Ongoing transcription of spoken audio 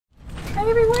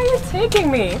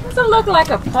sneaking me? Does it look like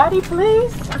a party,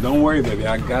 please? Don't worry, baby.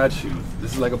 I got you.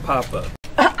 This is like a pop-up.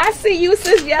 I see you,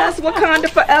 sis. Yes, Wakanda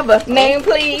forever. Name,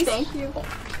 please. Thank you.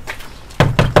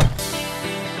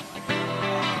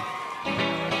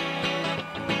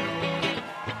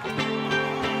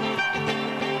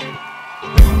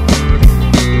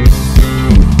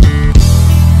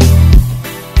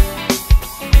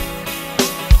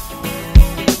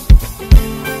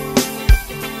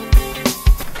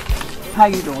 How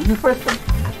you doing? You frisked them?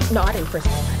 No, I didn't frisk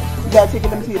nobody. You gotta take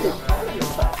it. Let me see your picture.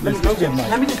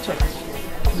 Let me just check.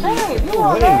 Hey, you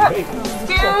all right?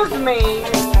 Excuse me.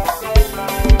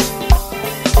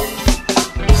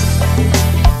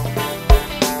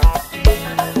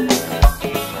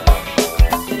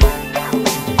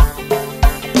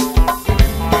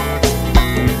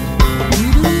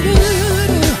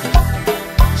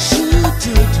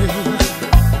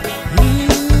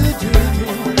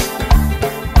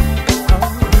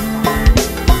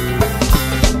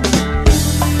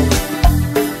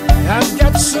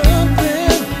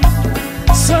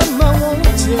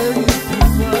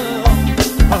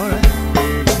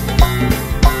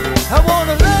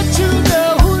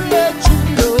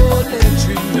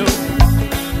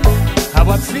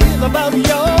 About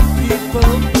your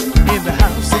people in the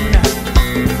house tonight.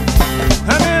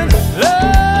 I'm in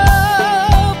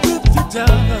love with you,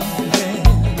 darling.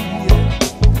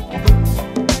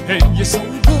 And you're so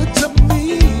good to me.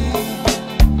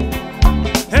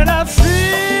 And I feel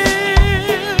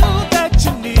that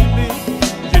you need me,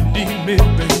 baby.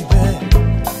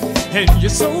 And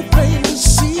you're so plain to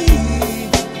see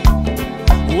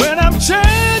when I'm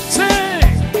chanting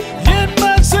in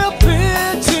my self-pity.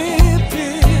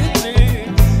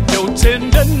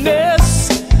 Tenderness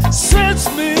sets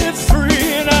me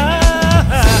free, and I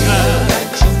feel that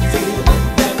you feel it,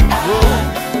 that I feel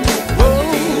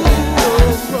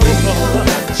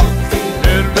that you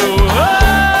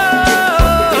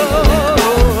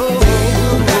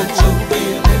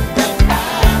feel it, and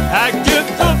I get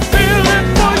the feeling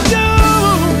for you,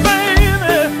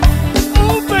 baby.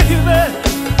 Oh, baby.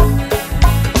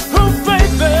 Oh,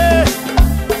 baby.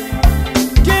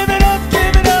 Give it up,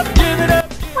 give it up, give it up.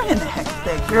 What in the heck is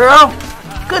that, girl?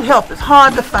 Good help is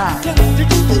hard to find.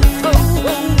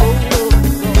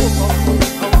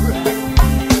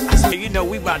 You know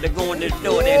we about to go in this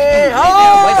door. Yeah.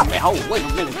 Wait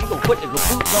a minute. We gonna put the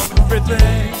boots on.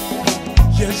 Everything,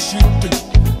 yes you do.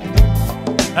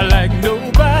 Like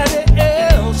nobody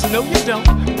else. No, you don't.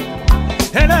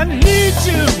 And I need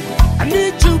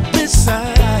you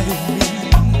beside me.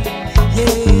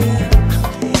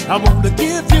 Yeah, I wanna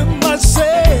give you